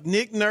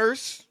 Nick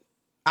Nurse,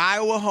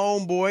 Iowa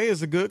homeboy,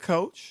 is a good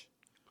coach.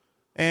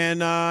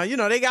 And,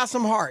 they got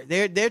some heart.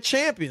 They're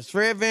champions.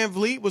 Fred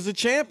VanVleet was a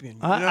champion.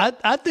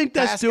 I think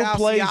that still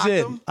plays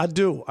in. I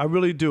do. I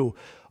really do.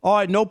 All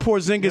right, no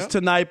Porzingis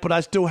tonight, but I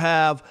still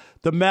have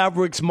the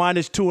Mavericks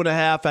minus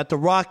 2.5 at the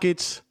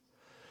Rockets.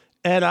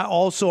 And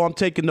I'm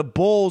taking the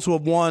Bulls, who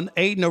have won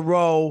 8 in a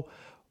row,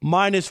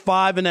 minus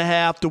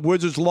 5.5. The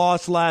Wizards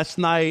lost last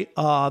night.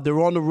 They're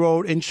on the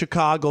road in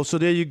Chicago. So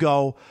there you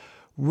go.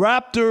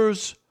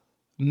 Raptors,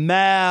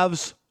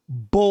 Mavs,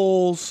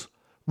 Bulls.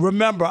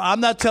 Remember, I'm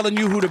not telling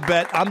you who to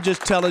bet. I'm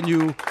just telling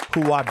you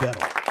who I bet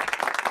on.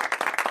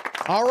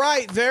 All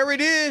right, there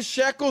it is,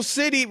 Shekel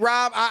City.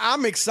 Rob,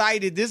 I'm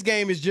excited. This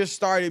game has just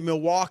started.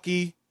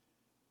 Milwaukee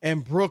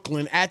and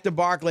Brooklyn at the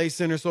Barclays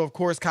Center. So, of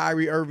course,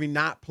 Kyrie Irving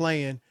not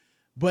playing.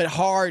 But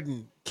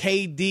Harden,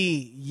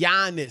 KD,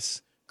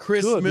 Giannis,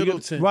 Chris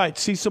Middleton. Right,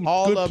 see some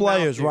all good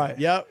players, right.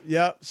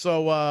 Yep.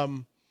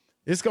 So,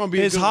 it's going to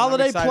be Is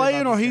Holiday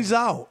playing or he's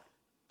out?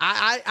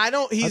 I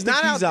don't – he's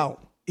not out. He's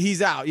out.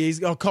 He's out. Yeah,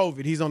 he's on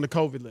COVID. He's on the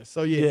COVID list.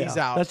 So, yeah, he's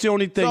out. That's the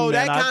only thing, So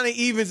man, that kind of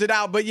evens it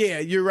out. But, yeah,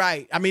 you're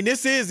right. I mean,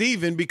 this is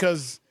even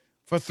because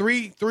for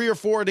three or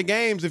four of the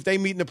games, if they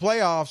meet in the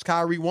playoffs,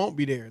 Kyrie won't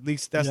be there. At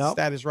least that's the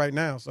status right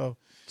now. So,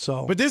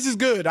 but this is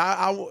good.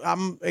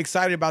 I'm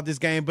excited about this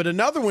game. But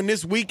another one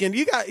this weekend,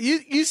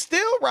 you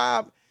still,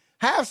 Rob,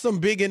 have some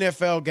big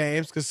NFL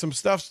games because some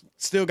stuff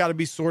still got to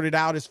be sorted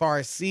out as far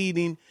as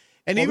seeding.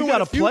 And even we got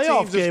with a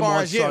playoff teams game as far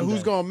on as Sunday.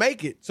 who's going to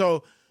make it.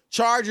 So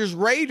Chargers,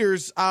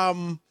 Raiders,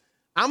 I'm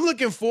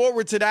looking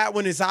forward to that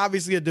one. It's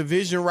obviously a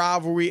division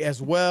rivalry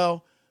as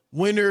well.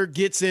 Winner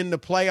gets in the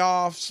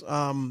playoffs.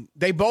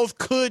 They both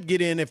could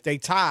get in if they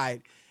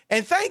tied.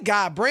 And thank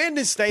God,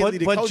 Brandon Staley,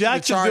 the coach of the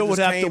Jacksonville would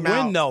have to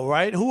win, though,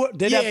 right?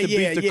 They'd have to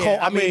beat the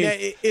Colts. I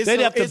mean, they'd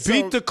have to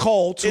beat the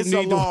Colts. It's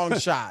a long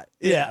shot.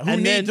 Yeah, who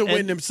need to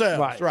win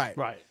themselves.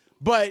 Right.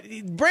 But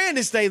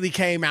Brandon Staley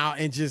came out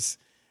and just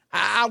 –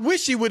 I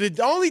wish he would have –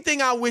 the only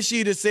thing I wish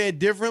he'd have said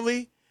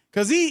differently,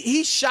 because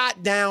he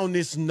shot down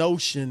this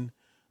notion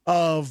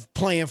of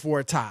playing for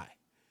a tie.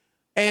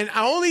 And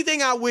the only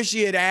thing I wish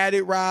he had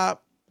added, Rob,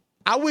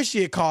 I wish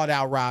he had called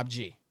out Rob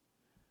G.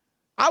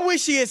 I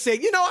wish he had said,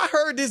 I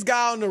heard this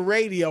guy on the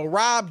radio,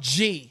 Rob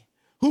G,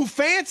 who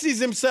fancies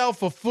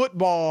himself a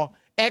football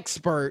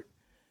expert,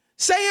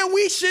 saying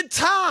we should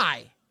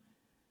tie.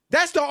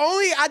 That's the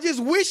only, I just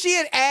wish he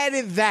had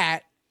added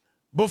that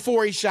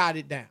before he shot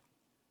it down.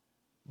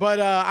 But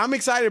I'm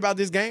excited about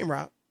this game,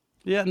 Rob.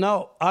 Yeah,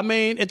 no. I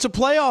mean, it's a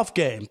playoff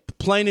game,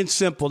 plain and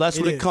simple. That's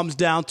what it comes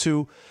down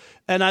to.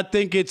 And I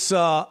think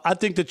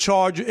the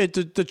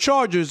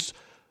Chargers,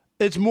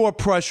 it's more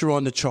pressure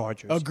on the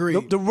Chargers.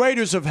 Agreed. The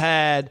Raiders have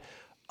had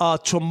a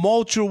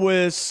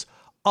tumultuous,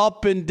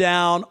 up and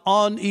down,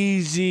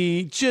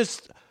 uneasy,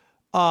 just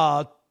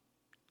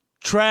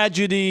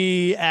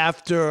tragedy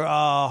after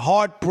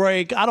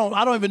heartbreak. I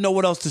don't even know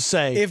what else to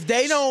say. If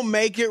they don't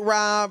make it,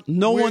 Rob,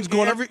 no one's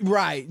going to.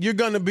 Right. You're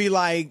going to be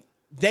like,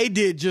 they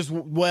did just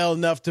well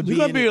enough to be. You're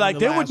going to be like,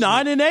 they were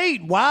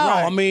 9-8. Wow.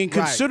 Right, I mean,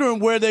 considering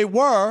where they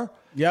were.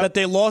 Yep. That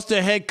they lost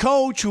their head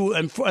coach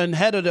and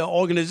head of the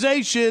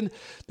organization.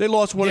 They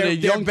lost one of their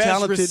young, best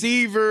talented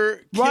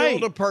receiver,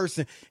 killed a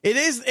person. It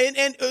is,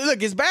 and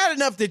look, it's bad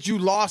enough that you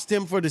lost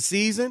him for the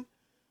season,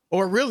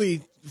 or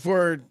really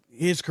for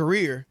his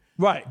career.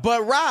 Right.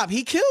 But Rob,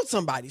 he killed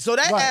somebody, so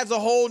that adds a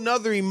whole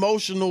nother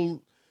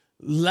emotional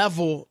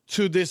level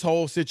to this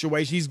whole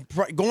situation. He's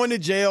going to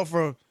jail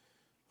for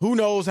who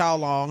knows how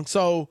long.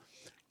 So.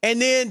 And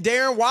then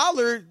Darren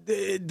Waller,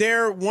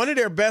 they're one of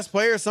their best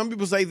players. Some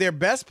people say their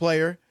best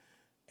player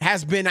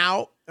has been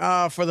out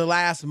for the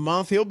last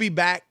month. He'll be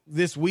back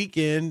this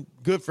weekend.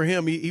 Good for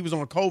him. He was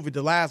on COVID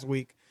the last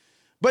week.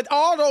 But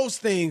all those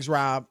things,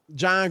 Rob,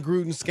 John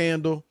Gruden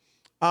scandal,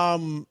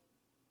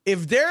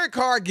 if Derek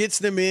Carr gets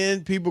them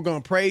in, people are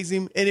going to praise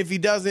him. And if he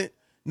doesn't,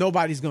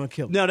 nobody's going to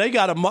kill him. No, they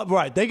got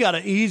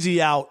an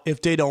easy out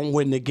if they don't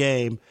win the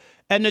game.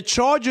 And the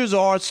Chargers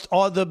are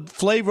the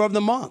flavor of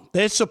the month.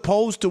 They're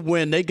supposed to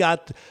win. They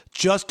got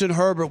Justin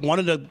Herbert, one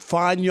of the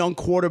fine young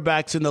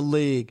quarterbacks in the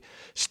league.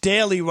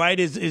 Staley, right,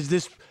 is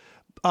this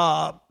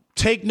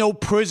take no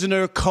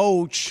prisoner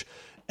coach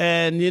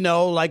and,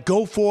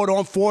 go for it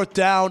on fourth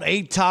down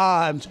 8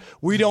 times.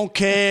 We don't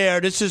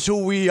care. This is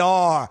who we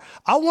are.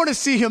 I want to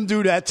see him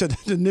do that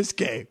in this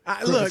game.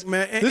 Look,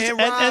 man.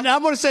 And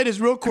I'm going to say this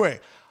real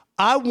quick.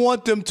 I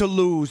want them to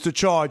lose, the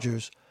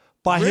Chargers.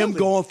 By him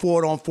going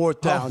for it on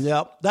fourth down.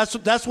 Yep.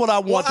 That's what I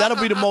want. Well,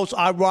 that'll be the most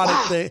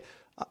ironic thing.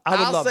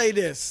 I'll say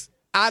this.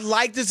 I'd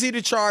like to see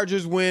the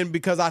Chargers win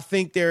because I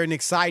think they're an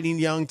exciting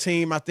young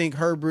team. I think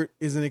Herbert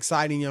is an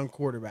exciting young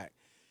quarterback.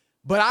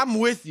 But I'm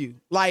with you.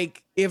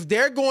 Like, if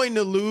they're going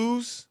to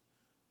lose,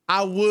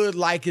 I would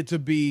like it to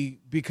be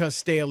because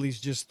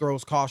Staley's just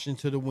throws caution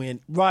to the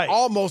wind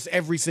almost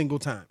every single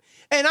time.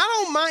 And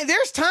I don't mind.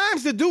 There's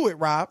times to do it,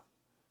 Rob.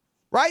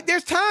 Right?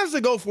 There's times to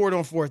go for it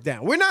on fourth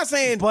down. We're not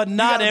saying but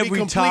not every be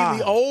completely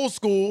time. Old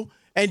school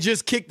and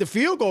just kick the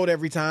field goal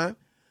every time.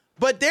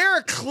 But there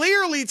are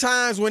clearly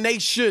times when they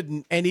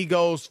shouldn't, and he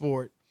goes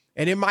for it.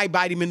 And it might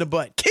bite him in the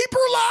butt. Keep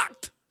her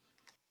locked.